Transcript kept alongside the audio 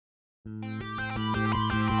Okay,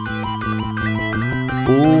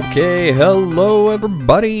 hello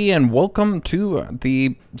everybody and welcome to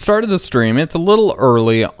the start of the stream. It's a little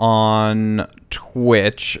early on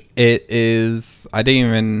Twitch. It is, I didn't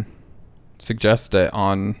even suggest it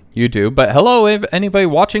on YouTube, but hello if anybody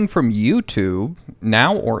watching from YouTube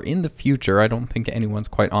now or in the future. I don't think anyone's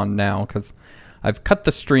quite on now because I've cut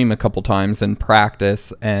the stream a couple times in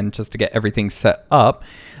practice and just to get everything set up.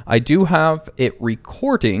 I do have it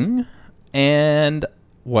recording and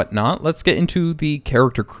whatnot. Let's get into the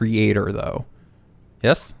character creator though.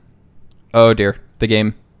 Yes? Oh dear, the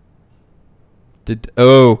game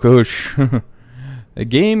oh gosh. The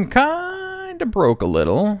game kind of broke a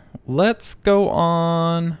little. Let's go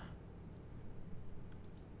on.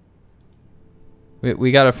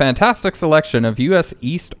 We got a fantastic selection of US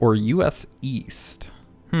East or US East.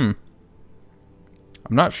 I'm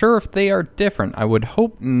not sure if they are different. I would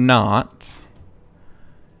hope not.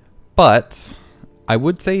 But I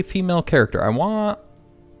would say female character. I want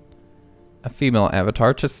a female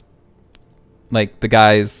avatar. Just like the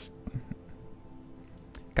guys.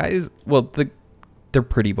 Well, they're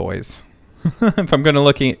pretty boys. If I'm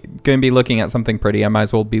gonna be looking at something pretty, I might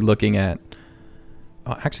as well be looking at.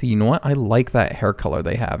 Oh, actually, you know what? I like that hair color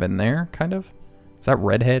they have in there. Kind of. Is that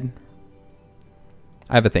redhead?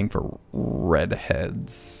 I have a thing for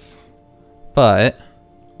redheads. But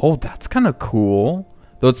oh, that's kind of cool.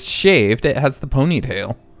 Though it's shaved, it has the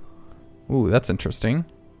ponytail. Ooh, that's interesting.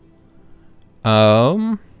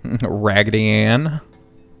 Raggedy Ann.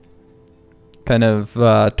 Kind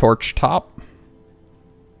of torch top.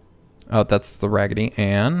 Oh, that's the Raggedy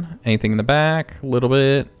Ann. Anything in the back? A little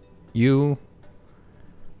bit. You.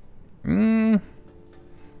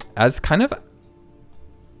 As kind of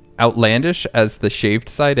outlandish as the shaved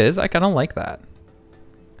side is, I kind of like that.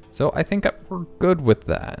 So I think we're good with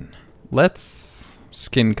that. Let's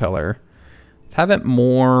skin color. Let's have it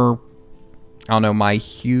more, I don't know, my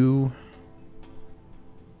hue.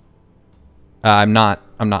 I'm not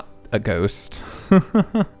a ghost.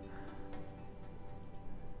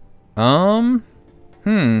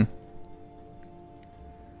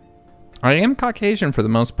 I am Caucasian for the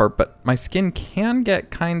most part, but my skin can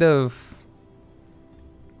get kind of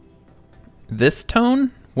this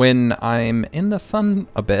tone when I'm in the sun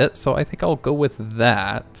a bit, so I think I'll go with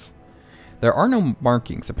that. There are no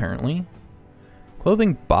markings, apparently.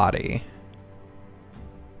 Clothing body.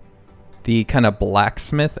 The kind of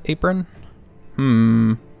blacksmith apron.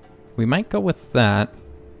 We might go with that.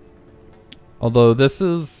 Although this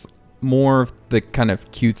is more of the kind of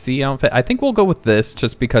cutesy outfit. I think we'll go with this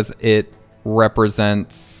just because it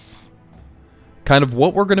represents kind of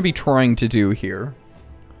what we're going to be trying to do here.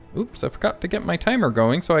 Oops, I forgot to get my timer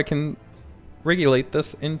going so I can regulate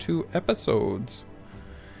this into episodes.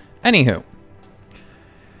 Anywho.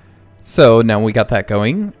 So now we got that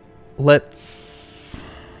going. Let's...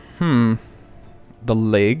 the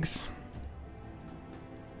legs.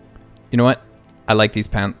 You know what? I like these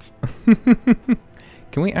pants.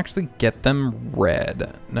 Can we actually get them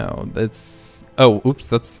red? No, that's... Oh, oops,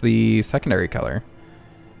 that's the secondary color.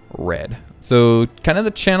 Red. So kind of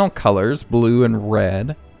the channel colors, blue and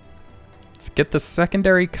red. Let's get the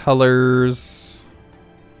secondary colors.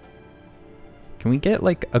 Can we get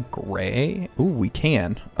like a gray? Ooh, we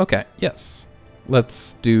can. Okay, yes.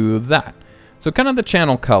 Let's do that. So kind of the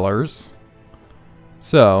channel colors.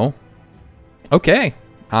 So, okay.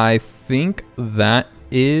 I think that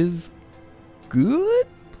is good.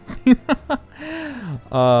 We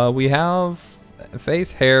have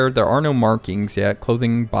face, hair. There are no markings yet.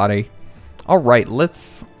 Clothing, body. All right,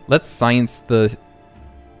 let's science the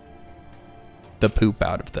poop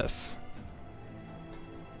out of this.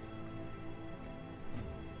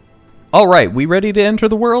 All right, we ready to enter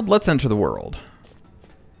the world? Let's enter the world.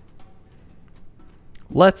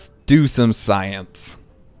 Let's do some science.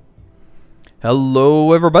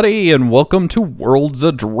 Hello, everybody, and welcome to Worlds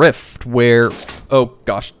Adrift, where... Oh,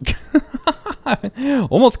 gosh.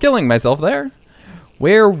 Almost killing myself there.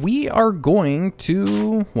 Where we are going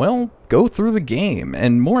to, well, go through the game.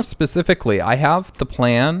 And more specifically, I have the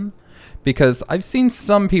plan because I've seen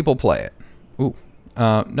some people play it. Ooh.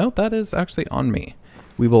 No, that is actually on me.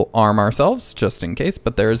 We will arm ourselves just in case,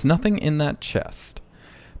 but there is nothing in that chest.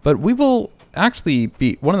 But we will actually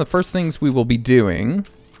be... One of the first things we will be doing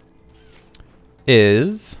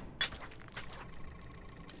is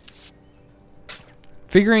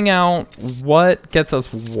figuring out what gets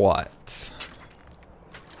us what.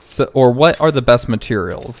 So, or what are the best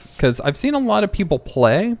materials? Because I've seen a lot of people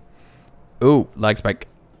play. Ooh, lag spike.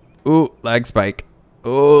 Ooh, lag spike.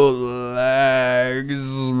 Oh, lag.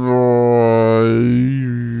 'Cause...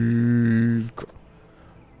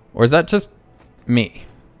 Or is that just me?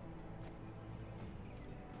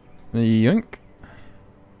 Yoink.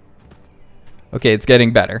 Okay, it's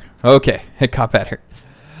getting better. Okay, it got better.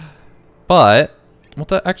 But we'll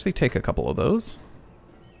actually take a couple of those.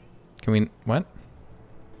 Can we, what?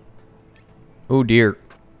 Oh dear.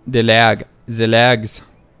 The lags.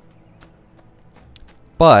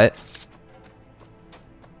 But,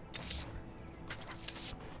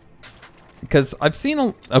 because I've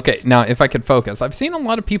seen okay, now if I could focus, I've seen a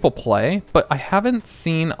lot of people play, but I haven't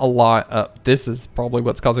seen a lot of, this is probably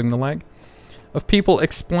what's causing the lag, of people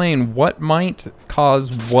explain what might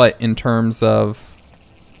cause what in terms of,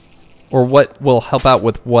 or what will help out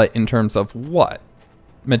with what in terms of what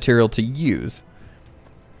material to use.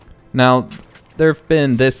 Now, there have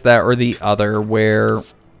been this, that, or the other where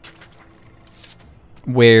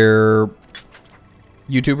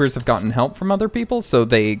YouTubers have gotten help from other people, so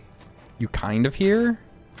you kind of hear.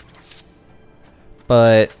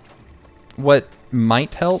 But what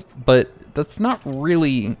might help, but that's not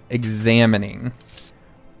really examining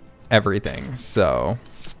everything, so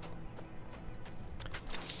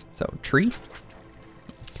tree?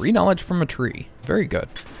 3 knowledge from a tree. Very good.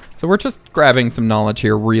 So we're just grabbing some knowledge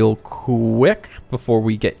here real quick before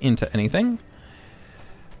we get into anything.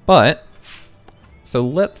 But, so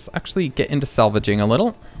let's actually get into salvaging a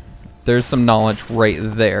little. There's some knowledge right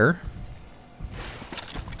there.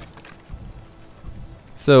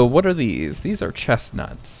 So what are these? These are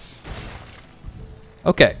chestnuts.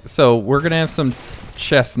 Okay, so we're gonna have some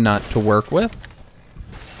chestnut to work with.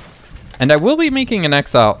 And I will be making an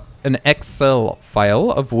Excel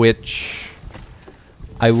file of which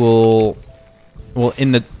I will, well,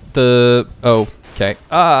 in the oh, okay.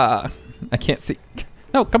 I can't see.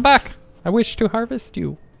 No, come back. I wish to harvest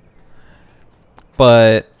you.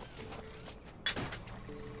 But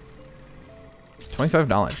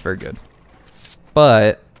 $25, very good.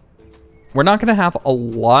 But we're not gonna have a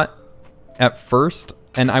lot at first,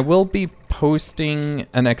 and I will be posting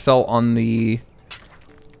an Excel on the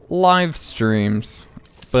live streams,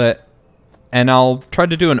 and I'll try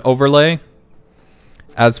to do an overlay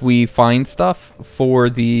as we find stuff for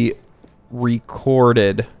the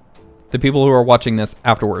recorded, the people who are watching this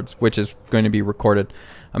afterwards, which is going to be recorded.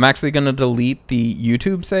 I'm actually going to delete the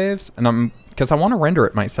YouTube saves, and because I want to render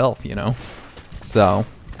it myself, you know. So,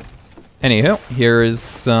 anywho, here is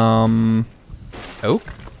some oak.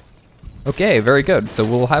 Okay, very good. So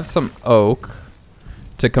we'll have some oak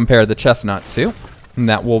to compare the chestnut to, and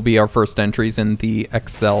that will be our first entries in the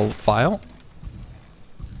Excel file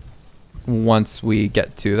once we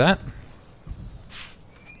get to that.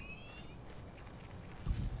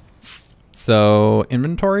 So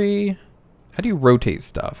inventory, how do you rotate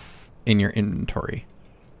stuff in your inventory?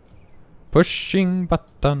 Pushing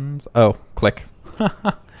buttons. Oh, click.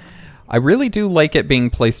 I really do like it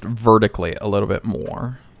being placed vertically a little bit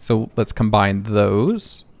more. So let's combine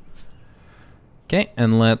those. Okay,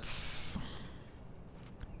 and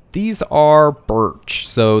these are birch,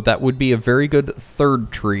 so that would be a very good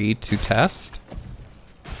third tree to test.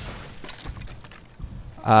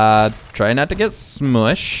 Try not to get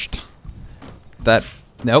smushed.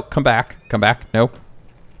 Nope, come back, nope.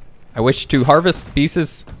 I wish to harvest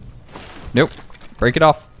pieces. Nope, break it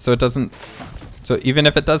off so it doesn't, so even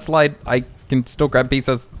if it does slide, I can still grab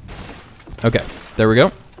pieces. Okay, there we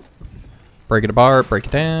go. Break it apart, break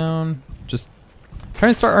it down. Just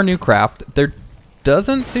trying to start our new craft. There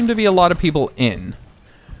doesn't seem to be a lot of people in,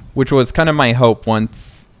 which was kind of my hope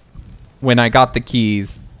when I got the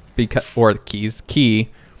keys, key,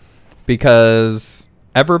 because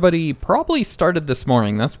everybody probably started this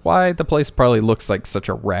morning. That's why the place probably looks like such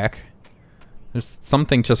a wreck. There's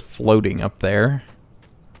something just floating up there.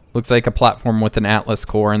 Looks like a platform with an Atlas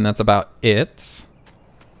core, and that's about it.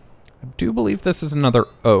 I do believe this is another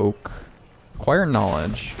oak. Acquire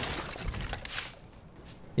knowledge.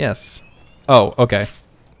 Yes. Oh, okay.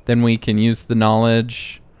 Then we can use the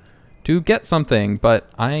knowledge to get something, but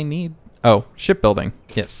I need, oh, shipbuilding.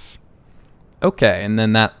 Yes. Okay, and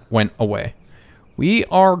then that went away. We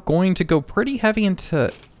are going to go pretty heavy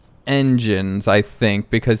into engines, I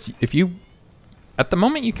think, because at the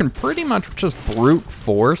moment you can pretty much just brute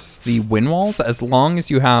force the wind walls as long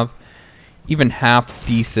as you have even half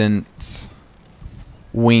decent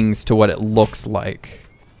wings to what it looks like.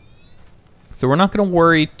 So we're not going to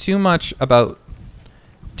worry too much about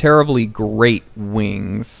terribly great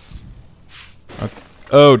wings.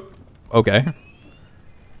 Oh, okay.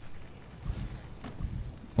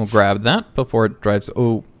 We'll grab that before it drives.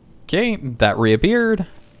 Okay, that reappeared.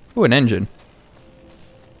 Ooh, an engine.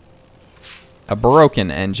 A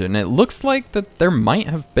broken engine. It looks like that there might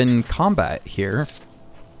have been combat here.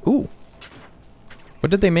 Ooh. What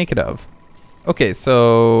did they make it of? Okay,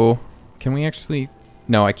 so can we actually...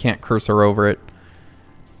 No, I can't cursor over it.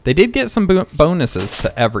 They did get some bonuses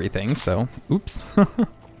to everything, so... Oops.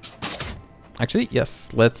 Actually, yes,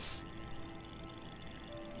 let's...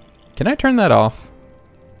 Can I turn that off?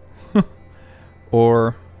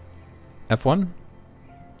 Or... F1?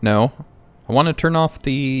 No. I want to turn off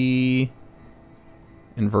the...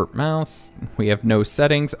 Invert mouse. We have no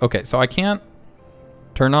settings. Okay, so I can't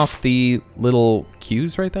turn off the little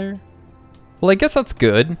cues right there. Well, I guess that's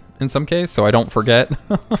good in some case, so I don't forget.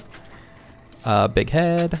 Big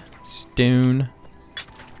head, stone,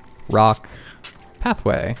 rock,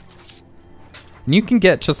 pathway. And you can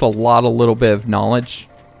get just a lot of little bit of knowledge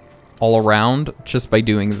all around just by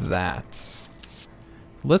doing that.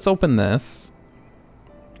 Let's open this.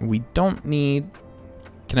 We don't need...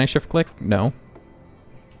 Can I shift click? No.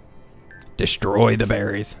 Destroy the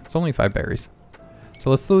berries. It's only 5 berries. So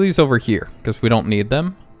let's throw these over here because we don't need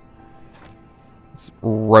them. Let's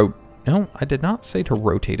no, I did not say to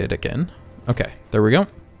rotate it again. Okay, there we go.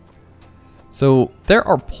 So there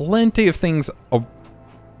are plenty of things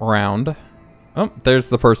around. Oh, there's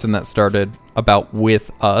the person that started about with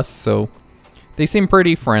us. So they seem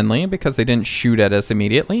pretty friendly because they didn't shoot at us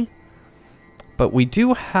immediately. But we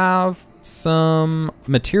do have some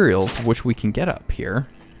materials which we can get up here.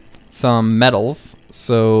 Some metals,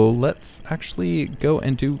 so let's actually go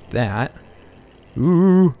and do that.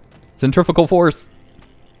 Ooh, centrifugal force.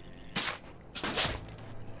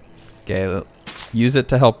 Okay, use it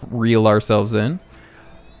to help reel ourselves in.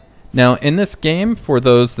 Now, in this game, for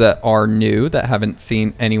those that are new, that haven't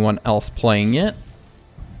seen anyone else playing it,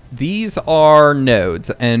 these are nodes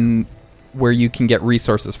and where you can get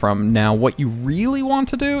resources from. Now, what you really want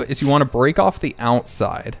to do is you want to break off the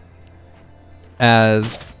outside,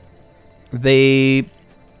 as they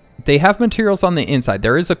have materials on the inside.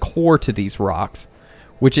 There is a core to these rocks,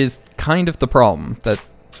 which is kind of the problem, that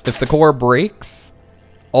if the core breaks,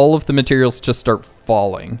 all of the materials just start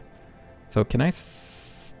falling. So can I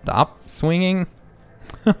stop swinging?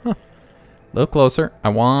 A little closer. I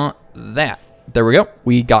want that. There we go.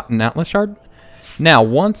 We got an Atlas shard. Now,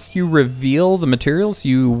 once you reveal the materials,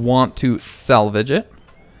 you want to salvage it.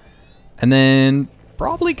 And then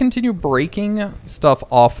probably continue breaking stuff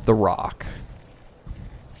off the rock.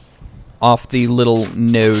 Off the little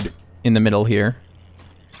node in the middle here.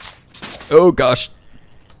 Oh gosh.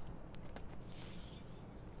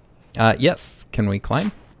 Yes. Can we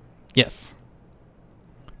climb? Yes.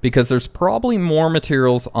 Because there's probably more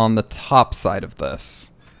materials on the top side of this.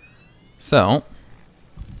 So.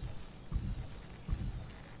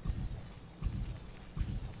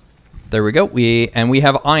 There we go. We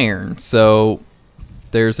have iron. So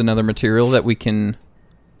there's another material that we can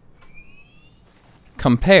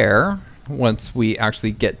compare once we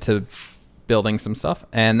actually get to building some stuff.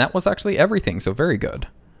 And that was actually everything. So very good.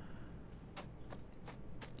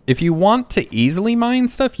 If you want to easily mine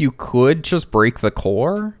stuff, you could just break the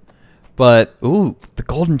core. But, ooh, the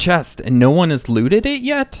golden chest. And no one has looted it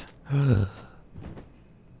yet?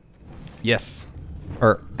 Yes.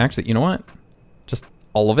 Or, actually, you know what? Just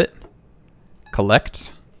all of it.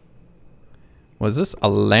 Collect. Was this a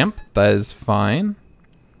lamp? That is fine.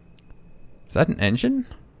 Is that an engine?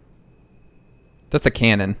 That's a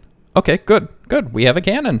cannon. Okay, good. Good. We have a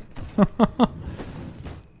cannon.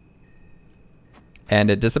 And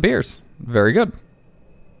it disappears. Very good.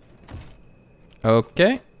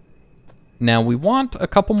 Okay. Now we want a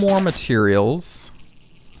couple more materials.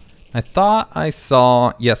 I thought I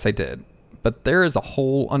saw... Yes, I did. But there is a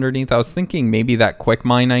hole underneath. I was thinking maybe that quick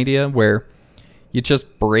mine idea where you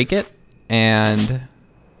just break it and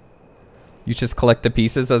you just collect the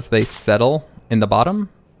pieces as they settle in the bottom.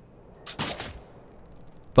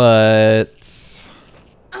 But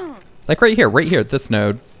like right here, this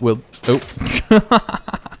node will... Oh.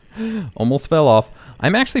 Almost fell off.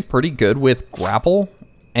 I'm actually pretty good with grapple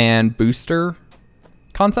and booster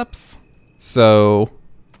concepts. So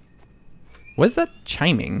what is that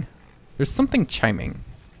chiming? There's something chiming.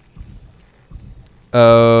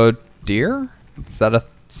 Deer? Is that a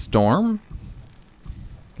storm?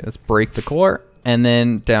 Okay, let's break the core. And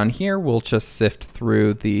then down here, we'll just sift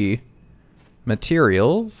through the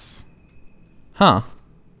materials. Huh.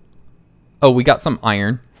 Oh, we got some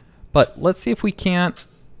iron. But let's see if we can't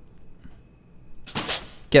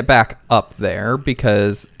get back up there,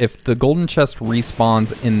 because if the golden chest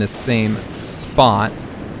respawns in the same spot,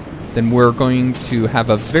 then we're going to have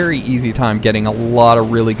a very easy time getting a lot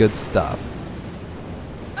of really good stuff.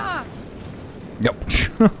 Yep.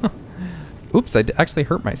 Oops, I actually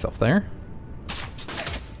hurt myself there.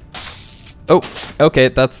 Oh, okay,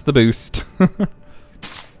 that's the boost.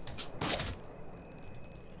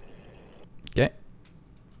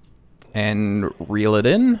 And reel it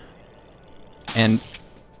in. And,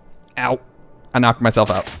 ow, I knocked myself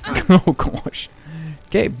out. Oh gosh.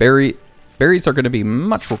 Okay, berries are going to be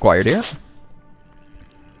much required here.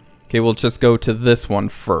 Okay, we'll just go to this one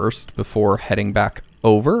first before heading back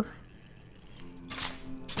over.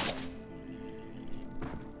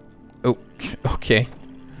 Oh, okay.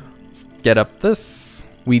 Let's get up this.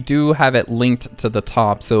 We do have it linked to the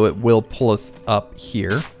top, so it will pull us up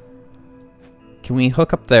here. Can we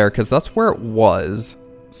hook up there? Because that's where it was.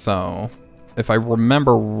 So, if I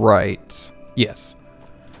remember right, yes.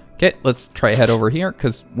 Okay, let's try head over here,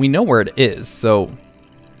 because we know where it is, so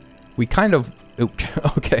we kind of,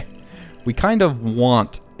 okay. We kind of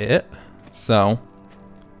want it, so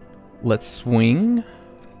let's swing.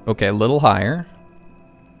 Okay, a little higher.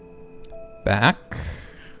 Back.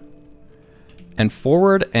 And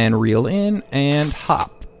forward, and reel in, and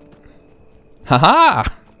hop. Haha!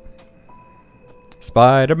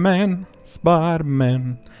 Spider-Man,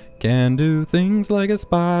 Spider-Man, can do things like a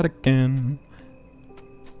spider can.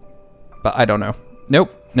 But I don't know.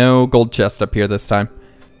 Nope, no gold chest up here this time.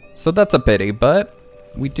 So that's a pity, but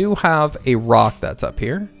we do have a rock that's up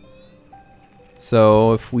here.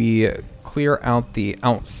 So if we clear out the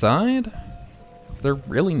outside, is there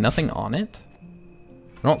really nothing on it?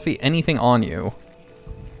 I don't see anything on you.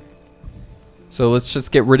 So let's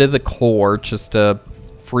just get rid of the core just to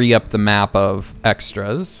free up the map of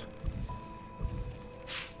extras.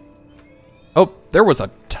 Oh, there was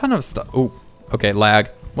a ton of stuff. Oh, okay, lag.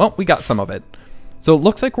 Well, we got some of it. So it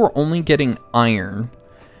looks like we're only getting iron.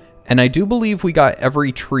 And I do believe we got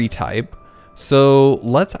every tree type. So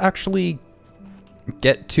let's actually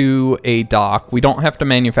get to a dock. We don't have to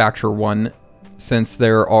manufacture one since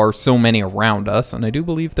there are so many around us. And I do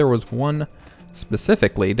believe there was one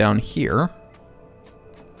specifically down here.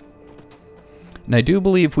 And I do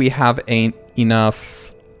believe we have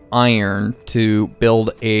enough iron to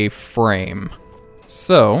build a frame.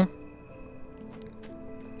 So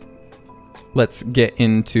let's get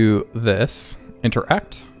into this.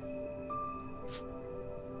 Interact.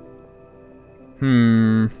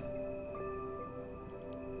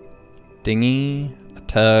 Dinghy, a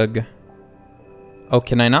tug. Oh,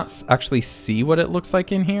 can I not actually see what it looks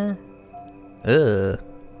like in here? Ugh.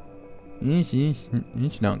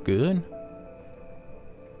 It's not good.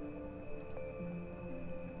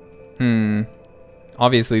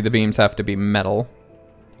 Obviously the beams have to be metal.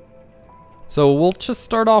 So we'll just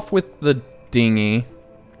start off with the dinghy,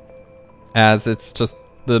 as it's just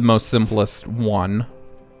the most simplest one.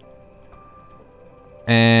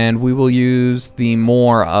 And we will use the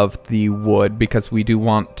more of the wood because we do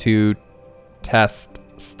want to test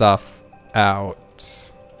stuff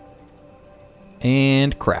out.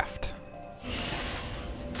 And craft.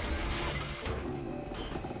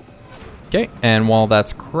 Okay, and while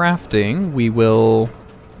that's crafting, we will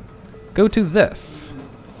go to this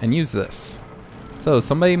and use this. So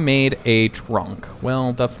somebody made a trunk.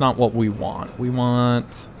 Well, that's not what we want. We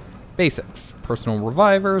want basics. Personal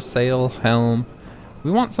reviver, sail, helm.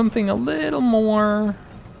 We want something a little more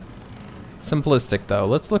simplistic though.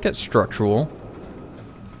 Let's look at structural.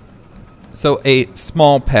 So a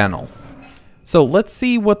small panel. So let's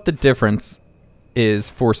see what the difference is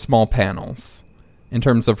for small panels. In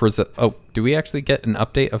terms of oh, do we actually get an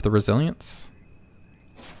update of the resilience?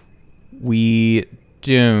 We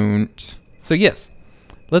don't. So yes,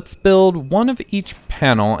 let's build one of each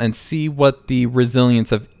panel and see what the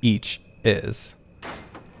resilience of each is.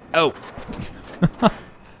 Oh.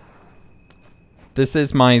 This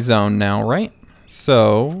is my zone now, right?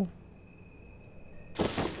 So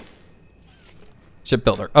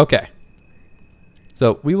shipbuilder. Okay.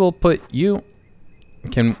 So we will put you.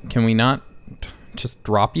 Can we not just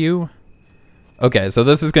drop you? Okay, so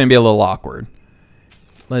this is going to be a little awkward.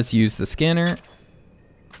 Let's use the scanner.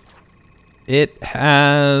 It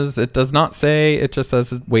does not say, it just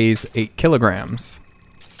says it weighs 8 kilograms.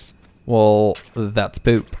 Well, that's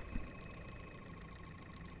poop.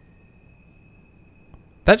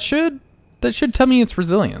 That should tell me its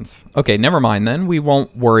resilience. Okay, never mind then. We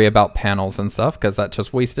won't worry about panels and stuff because that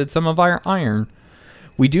just wasted some of our iron.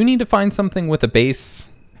 We do need to find something with a base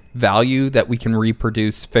value that we can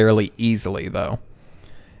reproduce fairly easily though.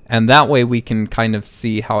 And that way we can kind of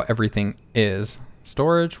see how everything is.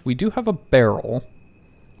 Storage, we do have a barrel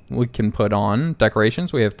we can put on.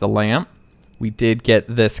 Decorations, we have the lamp. We did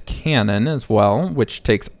get this cannon as well, which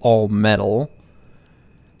takes all metal.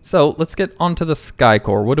 So let's get onto the sky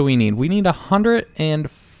core. What do we need? We need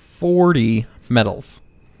 140 metals.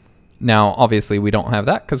 Now, obviously we don't have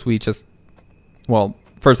that because we just, well,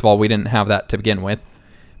 first of all, we didn't have that to begin with.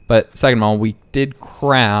 But second of all, we did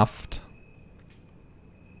craft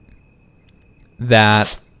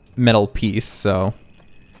that metal piece, so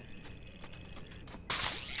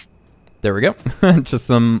there we go. Just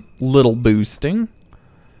some little boosting.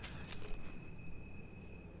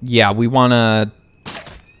 Yeah, we want to...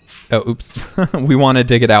 Oh, oops. We want to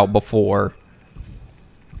dig it out before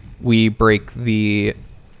we break the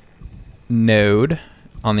node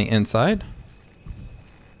on the inside.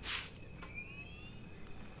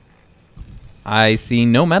 I see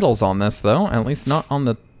no metals on this, though. At least not on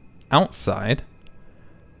the outside.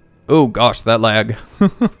 Oh, gosh, that lag.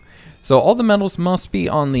 So all the metals must be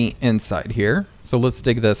on the inside here. So let's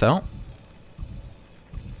dig this out.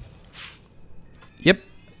 Yep.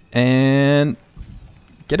 And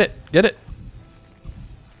get it, get it.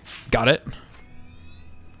 Got it.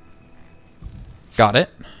 Got it.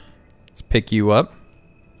 Let's pick you up.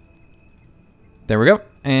 There we go.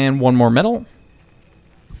 And one more metal.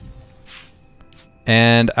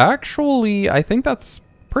 And actually, I think that's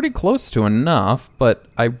pretty close to enough, but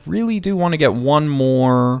I really do want to get one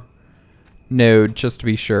more node just to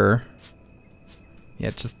be sure. Yeah,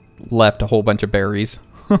 it just left a whole bunch of berries.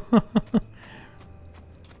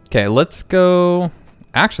 Okay, let's go.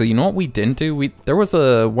 Actually, you know what we didn't do? There was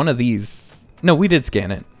one of these. No, we did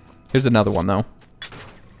scan it. Here's another one, though.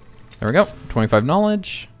 There we go. 25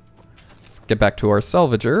 knowledge. Let's get back to our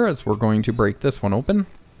salvager as we're going to break this one open.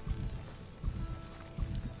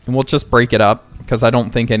 And we'll just break it up because I don't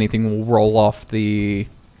think anything will roll off the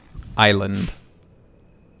island.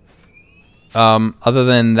 Other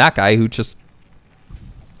than that guy who just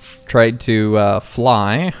tried to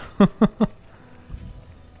fly.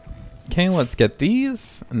 Okay, let's get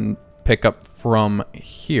these and pick up from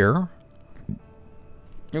here.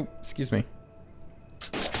 Oh, excuse me.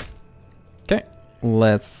 Okay,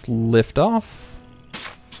 let's lift off.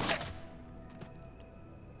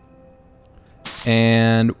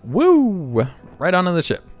 And woo! Right onto the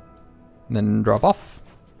ship. And then drop off.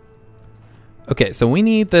 Okay, so we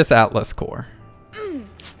need this Atlas core.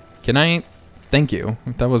 Can I? Thank you.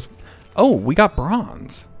 That was... Oh, we got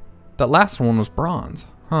bronze. That last one was bronze.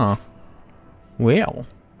 Huh. Well.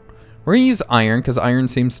 We're going to use iron because iron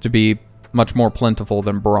seems to be much more plentiful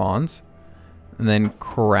than bronze. And then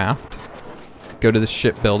craft. Go to the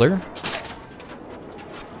shipbuilder.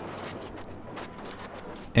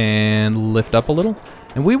 And lift up a little.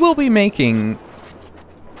 And we will be making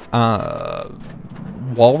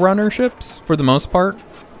wall runner ships for the most part.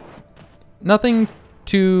 Nothing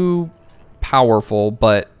too powerful,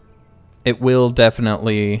 but it will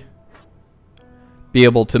definitely be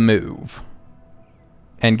able to move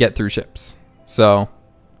and get through ships. So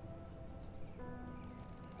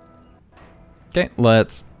okay,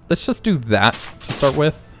 let's just do that to start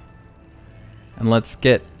with. And let's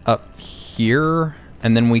get up here.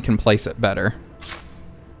 And then we can place it better.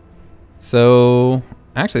 So,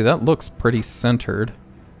 actually that looks pretty centered.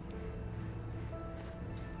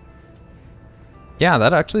 Yeah,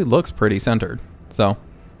 that actually looks pretty centered. So,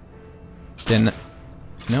 then,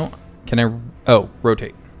 no, can I, oh,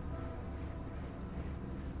 rotate.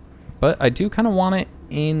 But I do kind of want it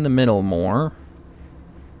in the middle more.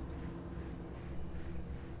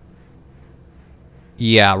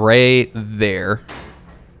 Yeah, right there.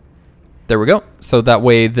 There we go. So that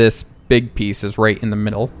way this big piece is right in the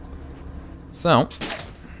middle. So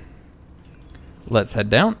let's head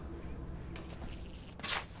down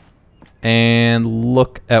and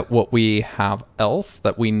look at what we have else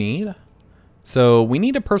that we need. So we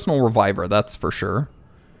need a personal reviver, that's for sure.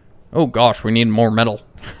 Oh gosh, we need more metal.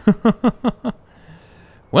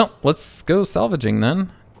 Well, let's go salvaging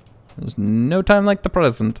then. There's no time like the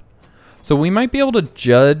present. So we might be able to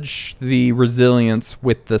judge the resilience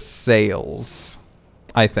with the sails,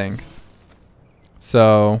 I think.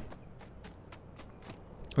 So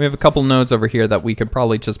we have a couple nodes over here that we could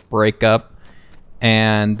probably just break up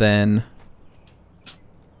and then...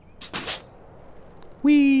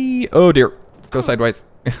 Whee! Oh dear, go sideways.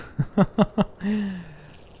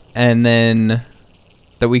 And then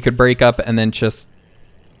that we could break up and then just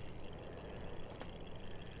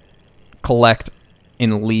collect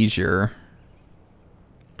in leisure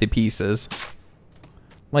the pieces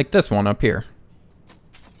like this one up here.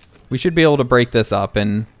 We should be able to break this up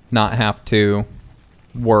and not have to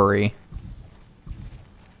worry.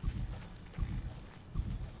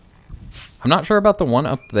 I'm not sure about the one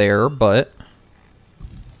up there, but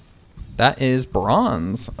that is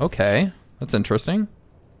bronze. Okay, that's interesting.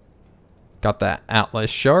 Got that Atlas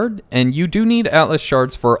shard, and you do need Atlas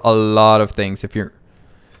shards for a lot of things.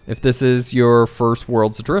 If this is your first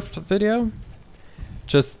World's Adrift video,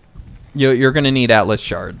 just you're gonna need Atlas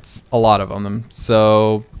shards, a lot of them.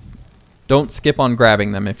 So don't skip on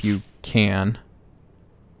grabbing them if you can.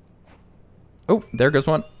 Oh, there goes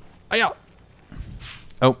one. Aya!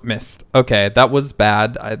 Oh, missed. Okay, that was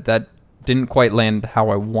bad. That didn't quite land how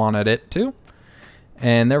I wanted it to.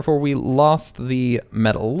 And therefore we lost the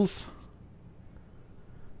metals.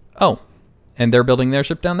 Oh, and they're building their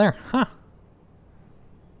ship down there. Huh.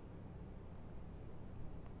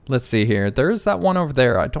 Let's see here. There is that one over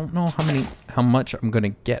there. I don't know how much I'm gonna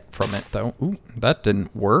get from it though. Ooh, that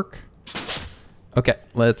didn't work. Okay,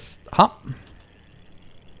 let's hop.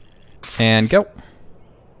 And go.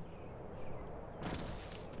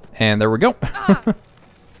 And there we go.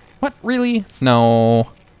 What, really?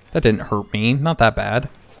 No, that didn't hurt me. Not that bad.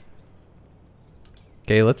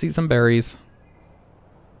 Okay, let's eat some berries.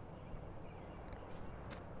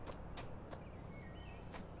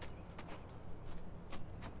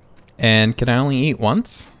 And can I only eat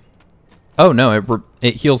once? Oh no,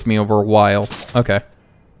 it heals me over a while. Okay.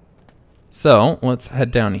 So, let's head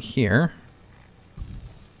down here.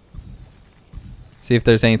 See if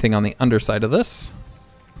there's anything on the underside of this.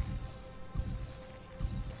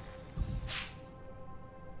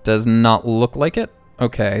 Does not look like it.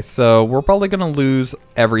 Okay, so we're probably gonna lose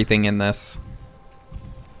everything in this.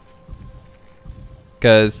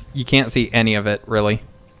 Because you can't see any of it, really.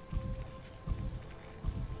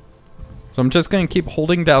 So I'm just going to keep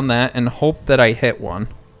holding down that and hope that I hit one.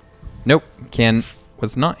 Nope,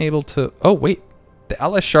 was not able to. Oh wait, the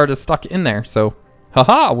Atlas shard is stuck in there. So,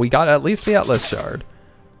 haha, we got at least the Atlas shard.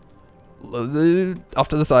 Off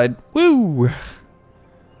to the side. Woo!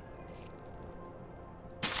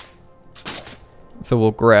 So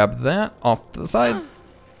we'll grab that off to the side.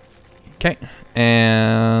 Okay,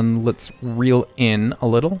 and let's reel in a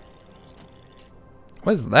little.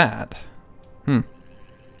 What is that?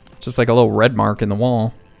 Just like a little red mark in the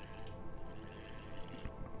wall.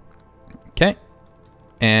 Okay.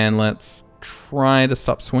 And let's try to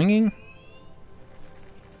stop swinging.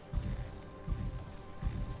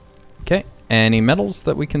 Okay. Any metals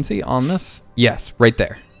that we can see on this? Yes, right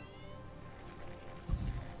there.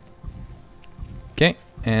 Okay.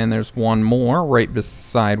 And there's one more right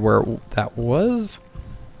beside where that was.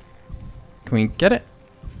 Can we get it?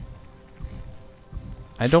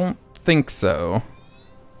 I don't think so.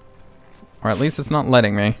 Or at least it's not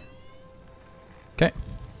letting me. Okay.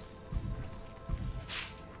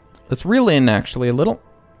 Let's reel in actually a little,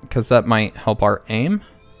 because that might help our aim.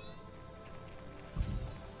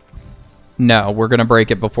 No, we're gonna break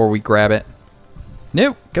it before we grab it.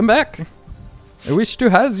 No, come back. I wish to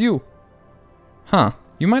has you. Huh,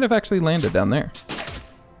 you might have actually landed down there.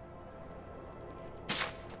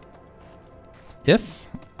 Yes,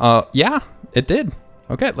 yeah, it did.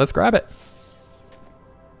 Okay, let's grab it.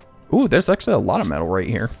 Ooh, there's actually a lot of metal right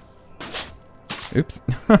here. Oops.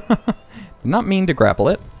 Did not mean to grapple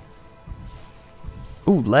it.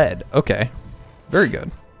 Ooh, lead. Okay. Very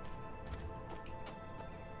good.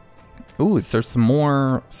 Ooh, is there some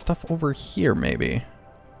more stuff over here, maybe?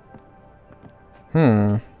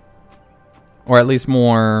 Or at least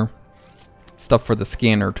more stuff for the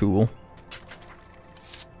scanner tool.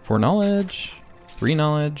 4 knowledge. 3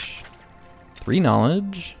 knowledge. 3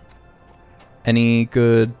 knowledge. Any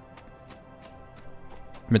good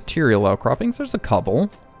material outcroppings? There's a couple.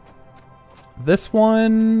 This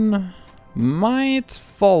one might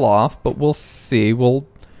fall off, but we'll see. We'll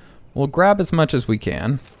grab as much as we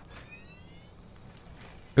can.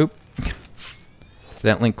 Oop.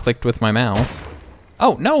 Accidentally clicked with my mouse.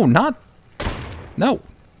 Oh, no, no.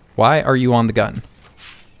 Why are you on the gun?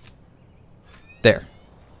 There.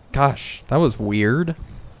 Gosh, that was weird.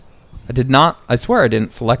 I swear I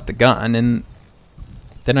didn't select the gun, and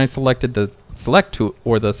then I selected the select tool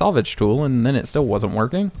or the salvage tool, and then it still wasn't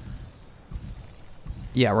working.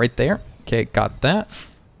 Yeah, right there. Okay, got that.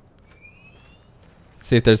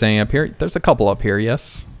 See if there's any up here. There's a couple up here,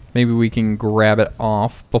 yes. Maybe we can grab it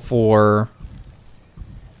off before.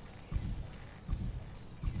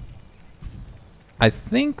 I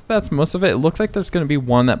think that's most of it. It looks like there's going to be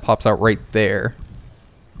one that pops out right there.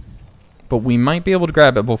 But we might be able to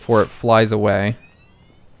grab it before it flies away.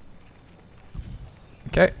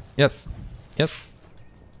 Okay, yes. Yes.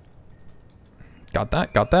 Got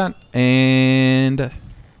that, and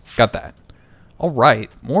got that. All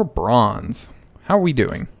right, more bronze. How are we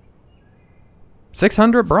doing?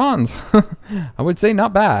 600 bronze. I would say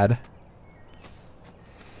not bad.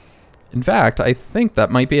 In fact, I think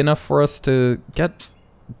that might be enough for us to get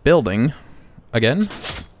building again.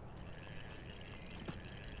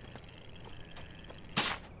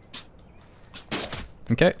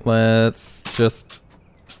 Okay, let's just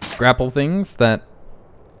grapple things that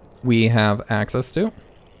we have access to.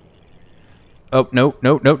 Oh, no,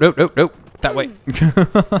 no, no, no, no, no. That way.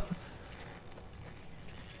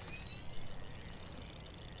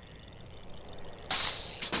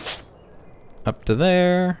 Up to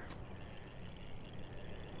there.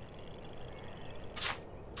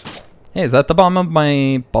 Hey, is that the bottom of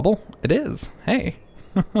my bubble? It is. Hey.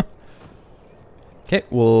 Okay,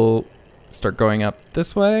 we'll start going up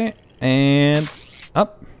this way and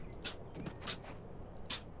up.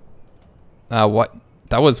 What?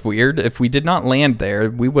 That was weird. If we did not land there,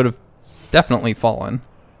 we would have definitely fallen.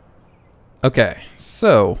 Okay,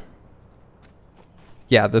 so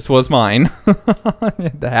yeah, this was mine.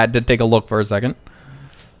 I had to take a look for a second.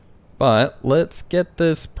 But let's get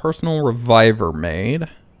this personal reviver made.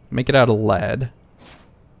 Make it out of lead.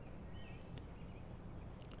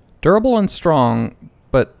 Durable and strong,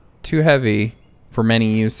 but too heavy for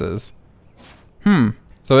many uses.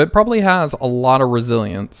 So it probably has a lot of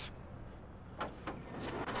resilience.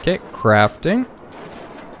 Okay, crafting.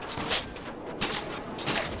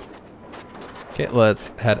 Okay, let's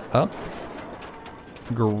head up.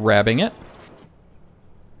 Grabbing it.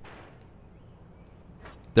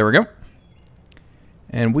 There we go.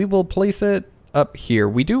 And we will place it up here.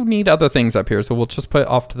 We do need other things up here, so we'll just put it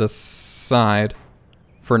off to the side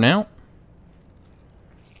for now.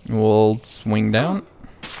 We'll swing down.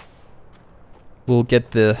 We'll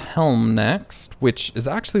get the helm next, which is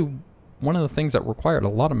actually one of the things that required a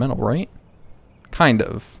lot of metal, right? Kind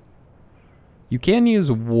of. You can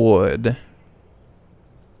use wood.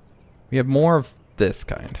 We have more of this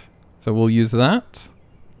kind, so we'll use that.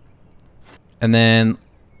 And then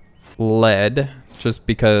lead, just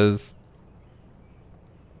because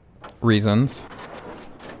reasons.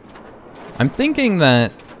 I'm thinking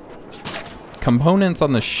that components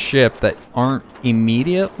on the ship that aren't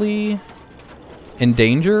immediately in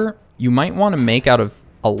danger, you might want to make out of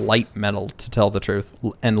a light metal, to tell the truth.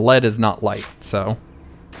 And lead is not light, so.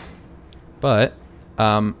 But,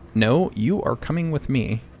 no, you are coming with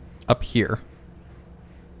me up here.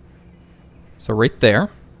 So right there.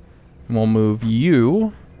 And we'll move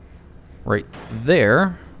you right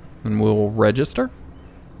there. And we'll register.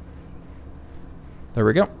 There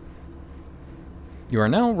we go. You are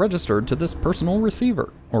now registered to this personal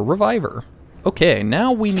receiver, or reviver. Okay,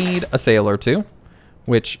 now we need a sail or two,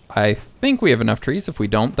 which I think we have enough trees. If we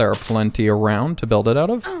don't, there are plenty around to build it out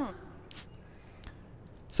of.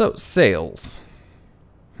 So, sails.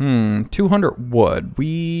 200 wood.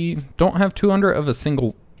 We don't have 200 of a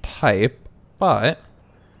single type, but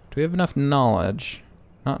do we have enough knowledge?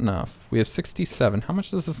 Not enough. We have 67. How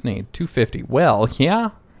much does this need? 250. Well,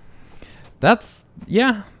 yeah. That's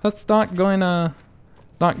not going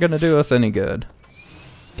to do us any good.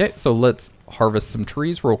 Okay, so let's harvest some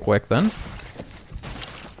trees real quick then.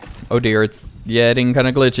 Oh dear, it's getting kind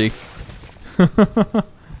of glitchy.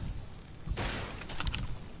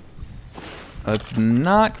 Let's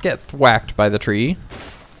not get thwacked by the tree.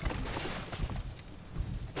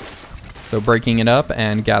 So breaking it up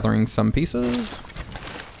and gathering some pieces.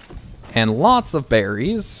 And lots of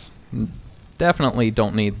berries. Definitely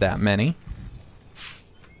don't need that many.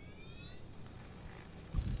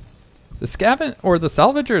 The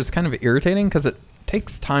salvager is kind of irritating because it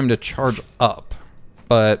takes time to charge up.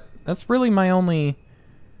 But that's really my only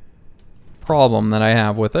problem that I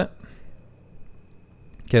have with it.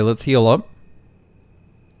 Okay, let's heal up.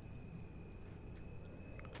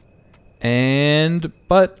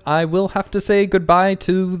 But I will have to say goodbye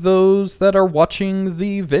to those that are watching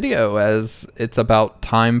the video, as it's about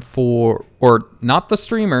time for, or not the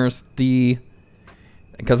streamers,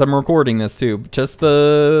 because I'm recording this too, just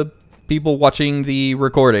the people watching the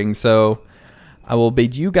recording. So I will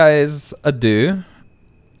bid you guys adieu.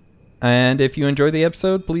 And if you enjoy the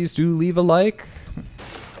episode, please do leave a like,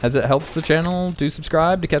 as it helps the channel. Do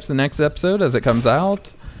subscribe to catch the next episode as it comes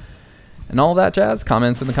out. And all that jazz.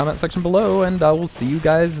 Comments in the comment section below, and I will see you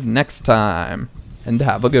guys next time. And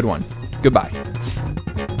have a good one. Goodbye.